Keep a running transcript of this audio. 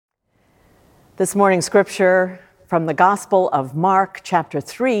This morning's scripture from the Gospel of Mark, chapter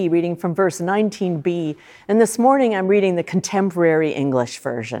 3, reading from verse 19b. And this morning I'm reading the contemporary English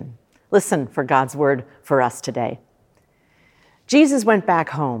version. Listen for God's word for us today. Jesus went back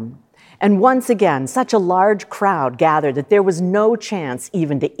home, and once again such a large crowd gathered that there was no chance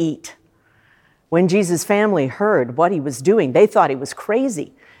even to eat. When Jesus' family heard what he was doing, they thought he was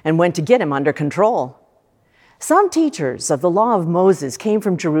crazy and went to get him under control. Some teachers of the law of Moses came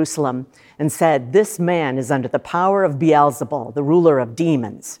from Jerusalem and said, "This man is under the power of Beelzebul, the ruler of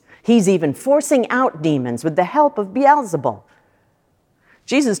demons. He's even forcing out demons with the help of Beelzebul."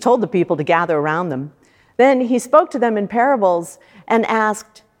 Jesus told the people to gather around them. Then he spoke to them in parables and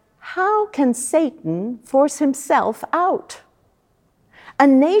asked, "How can Satan force himself out? A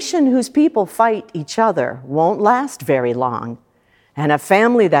nation whose people fight each other won't last very long, and a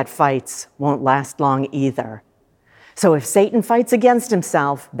family that fights won't last long either. So if Satan fights against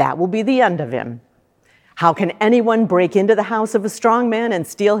himself, that will be the end of him. How can anyone break into the house of a strong man and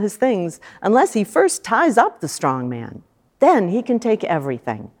steal his things unless he first ties up the strong man? Then he can take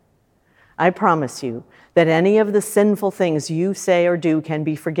everything. I promise you that any of the sinful things you say or do can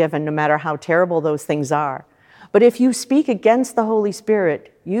be forgiven, no matter how terrible those things are. But if you speak against the Holy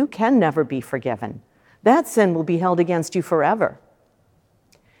Spirit, you can never be forgiven. That sin will be held against you forever."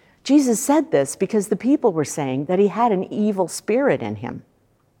 Jesus said this because the people were saying that he had an evil spirit in him.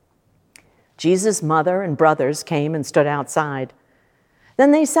 Jesus' mother and brothers came and stood outside.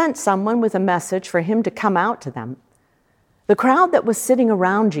 Then they sent someone with a message for him to come out to them. The crowd that was sitting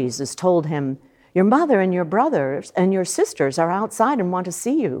around Jesus told him, "Your mother and your brothers and your sisters are outside and want to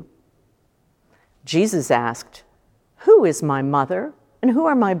see you." Jesus asked, "Who is my mother and who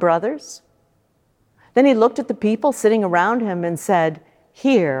are my brothers?" Then he looked at the people sitting around him and said,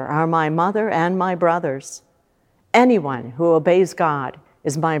 "Here are my mother and my brothers. Anyone who obeys God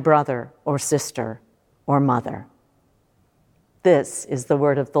is my brother or sister or mother." This is the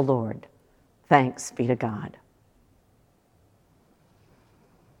word of the Lord. Thanks be to God.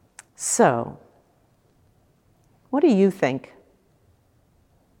 So, what do you think?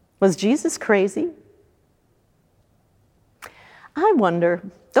 Was Jesus crazy? I wonder,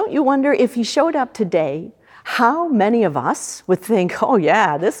 don't you wonder if he showed up today, how many of us would think, "Oh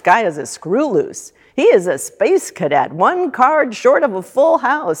yeah, this guy is a screw loose. He is a space cadet, one card short of a full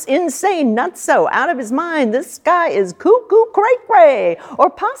house, insane, nutso, out of his mind. This guy is cuckoo cray-cray," or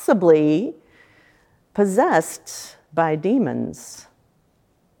possibly possessed by demons.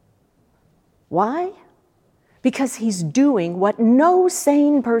 Why? Because he's doing what no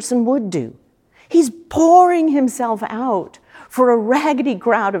sane person would do. He's pouring himself out for a raggedy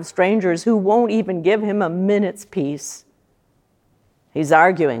crowd of strangers who won't even give him a minute's peace. He's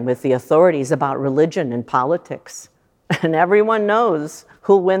arguing with the authorities about religion and politics, and everyone knows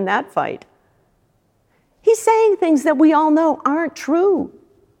who'll win that fight. He's saying things that we all know aren't true,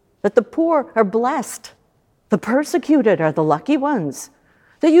 that the poor are blessed, the persecuted are the lucky ones,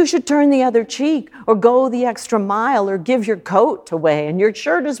 that you should turn the other cheek or go the extra mile or give your coat away and your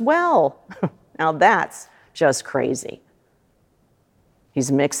shirt as well. Now that's just crazy.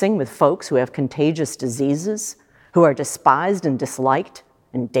 He's mixing with folks who have contagious diseases, who are despised and disliked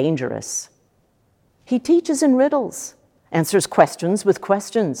and dangerous. He teaches in riddles, answers questions with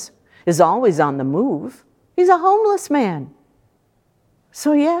questions, is always on the move. He's a homeless man.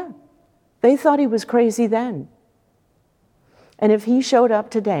 So yeah, they thought he was crazy then. And if he showed up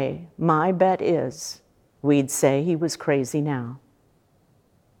today, my bet is we'd say he was crazy now.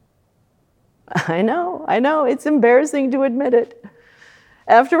 I know, it's embarrassing to admit it.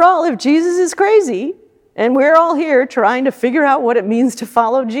 After all, if Jesus is crazy, and we're all here trying to figure out what it means to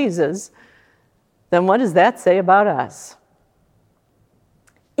follow Jesus, then what does that say about us?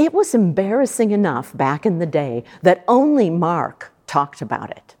 It was embarrassing enough back in the day that only Mark talked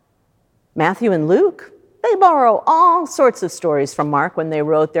about it. Matthew and Luke, they borrow all sorts of stories from Mark when they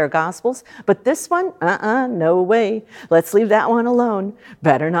wrote their Gospels, but this one, no way. Let's leave that one alone.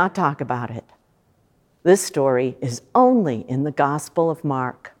 Better not talk about it. This story is only in the Gospel of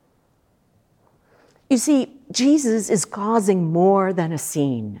Mark. You see, Jesus is causing more than a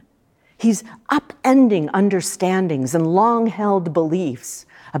scene. He's upending understandings and long-held beliefs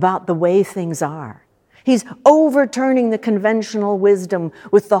about the way things are. He's overturning the conventional wisdom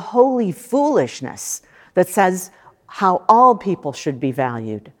with the holy foolishness that says how all people should be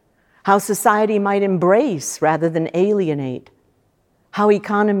valued, how society might embrace rather than alienate, how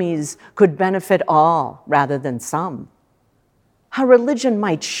economies could benefit all rather than some, how religion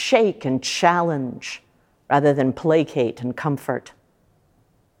might shake and challenge rather than placate and comfort,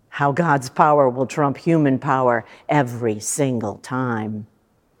 how God's power will trump human power every single time.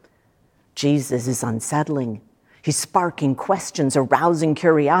 Jesus is unsettling. He's sparking questions, arousing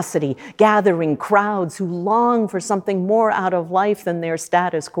curiosity, gathering crowds who long for something more out of life than their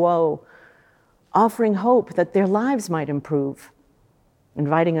status quo, offering hope that their lives might improve,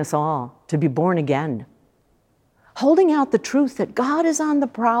 inviting us all to be born again, holding out the truth that God is on the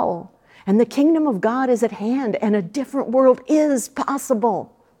prowl and the kingdom of God is at hand and a different world is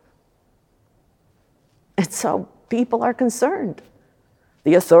possible. And so people are concerned.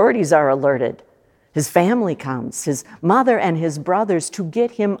 The authorities are alerted. His family comes, his mother and his brothers, to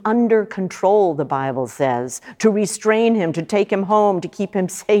get him under control, the Bible says, to restrain him, to take him home, to keep him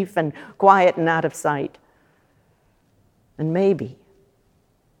safe and quiet and out of sight. And maybe,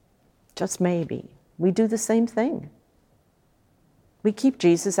 just maybe, we do the same thing. We keep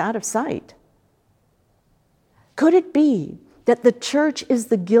Jesus out of sight. Could it be that the church is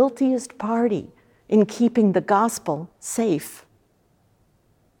the guiltiest party in keeping the gospel safe?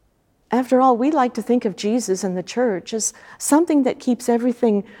 After all, we like to think of Jesus and the church as something that keeps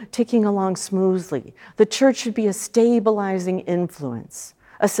everything ticking along smoothly. The church should be a stabilizing influence,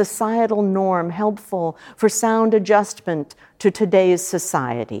 a societal norm helpful for sound adjustment to today's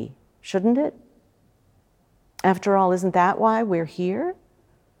society, shouldn't it? After all, isn't that why we're here?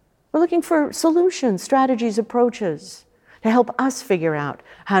 We're looking for solutions, strategies, approaches to help us figure out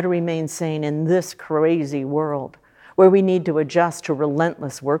how to remain sane in this crazy world, where we need to adjust to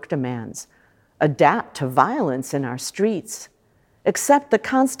relentless work demands, adapt to violence in our streets, accept the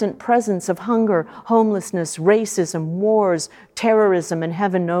constant presence of hunger, homelessness, racism, wars, terrorism, and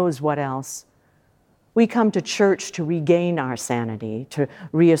heaven knows what else. We come to church to regain our sanity, to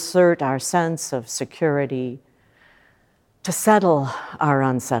reassert our sense of security, to settle our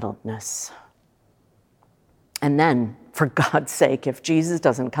unsettledness. And then, for God's sake, if Jesus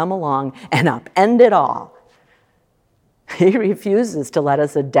doesn't come along and upend it all, he refuses to let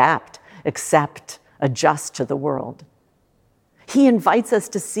us adapt, accept, adjust to the world. He invites us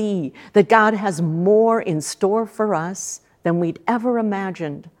to see that God has more in store for us than we'd ever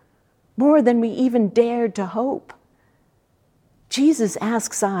imagined, more than we even dared to hope. Jesus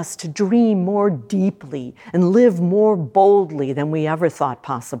asks us to dream more deeply and live more boldly than we ever thought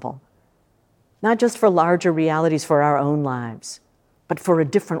possible, not just for larger realities for our own lives, but for a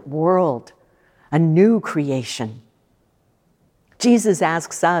different world, a new creation. Jesus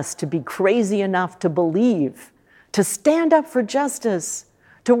asks us to be crazy enough to believe, to stand up for justice,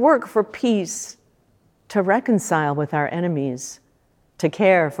 to work for peace, to reconcile with our enemies, to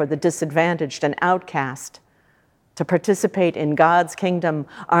care for the disadvantaged and outcast, to participate in God's kingdom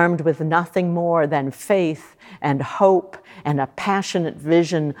armed with nothing more than faith and hope and a passionate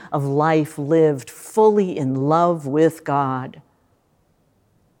vision of life lived fully in love with God.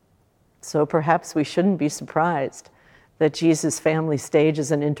 So perhaps we shouldn't be surprised that Jesus' family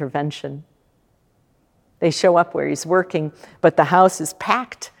stages an intervention. They show up where he's working, but the house is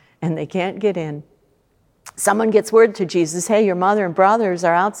packed and they can't get in. Someone gets word to Jesus, hey, your mother and brothers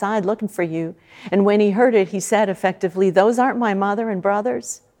are outside looking for you. And when he heard it, he said effectively, those aren't my mother and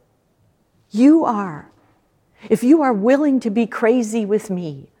brothers. You are. If you are willing to be crazy with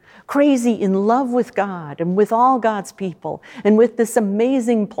me, crazy in love with God and with all God's people and with this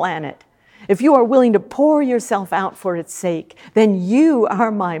amazing planet, if you are willing to pour yourself out for its sake, then you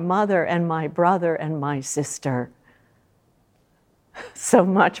are my mother and my brother and my sister. So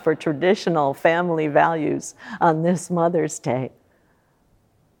much for traditional family values on this Mother's Day.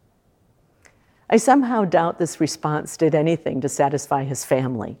 I somehow doubt this response did anything to satisfy his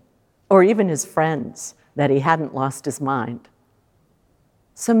family or even his friends that he hadn't lost his mind.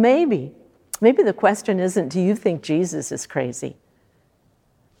 So maybe the question isn't, do you think Jesus is crazy?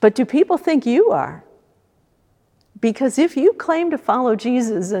 But do people think you are? Because if you claim to follow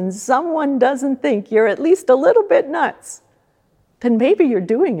Jesus and someone doesn't think you're at least a little bit nuts, then maybe you're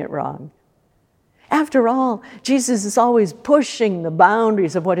doing it wrong. After all, Jesus is always pushing the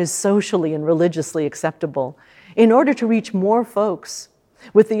boundaries of what is socially and religiously acceptable in order to reach more folks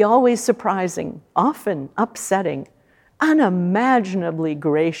with the always surprising, often upsetting, unimaginably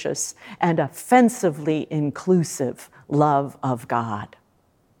gracious, and offensively inclusive love of God.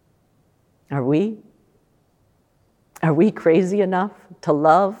 Are we? Are we crazy enough to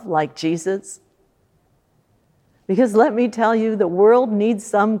love like Jesus? Because let me tell you, the world needs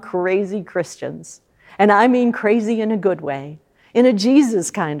some crazy Christians. And I mean crazy in a good way, in a Jesus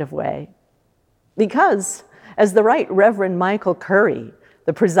kind of way. Because, as the Right Reverend Michael Curry,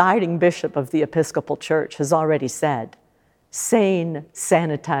 the presiding bishop of the Episcopal Church, has already said, sane,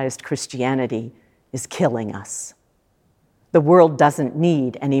 sanitized Christianity is killing us. The world doesn't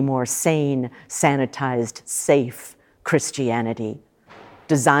need any more sane, sanitized, safe Christianity.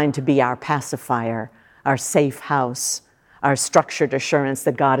 designed to be our pacifier, our safe house, our structured assurance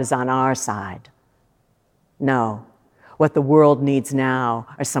that God is on our side. No, what the world needs now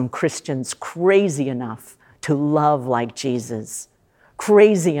are some Christians crazy enough to love like Jesus,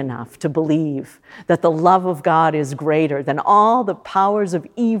 crazy enough to believe that the love of God is greater than all the powers of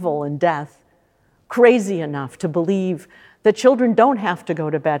evil and death, crazy enough to believe that children don't have to go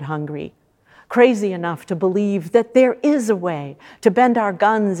to bed hungry, crazy enough to believe that there is a way to bend our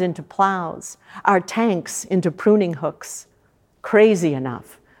guns into plows, our tanks into pruning hooks, crazy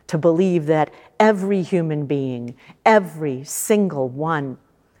enough to believe that every human being, every single one,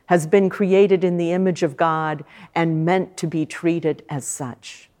 has been created in the image of God and meant to be treated as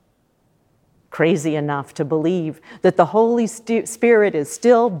such. Crazy enough to believe that the Holy Spirit is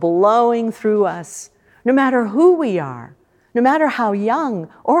still blowing through us, no matter who we are, no matter how young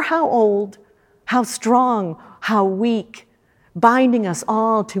or how old, how strong, how weak, binding us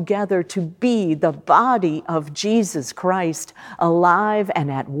all together to be the body of Jesus Christ, alive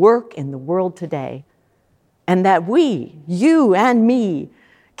and at work in the world today. And that we, you and me,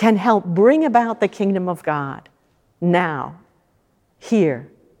 can help bring about the kingdom of God now,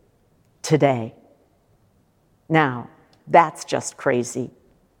 here, today. Now, that's just crazy.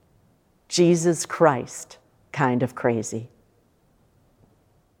 Jesus Christ kind of crazy.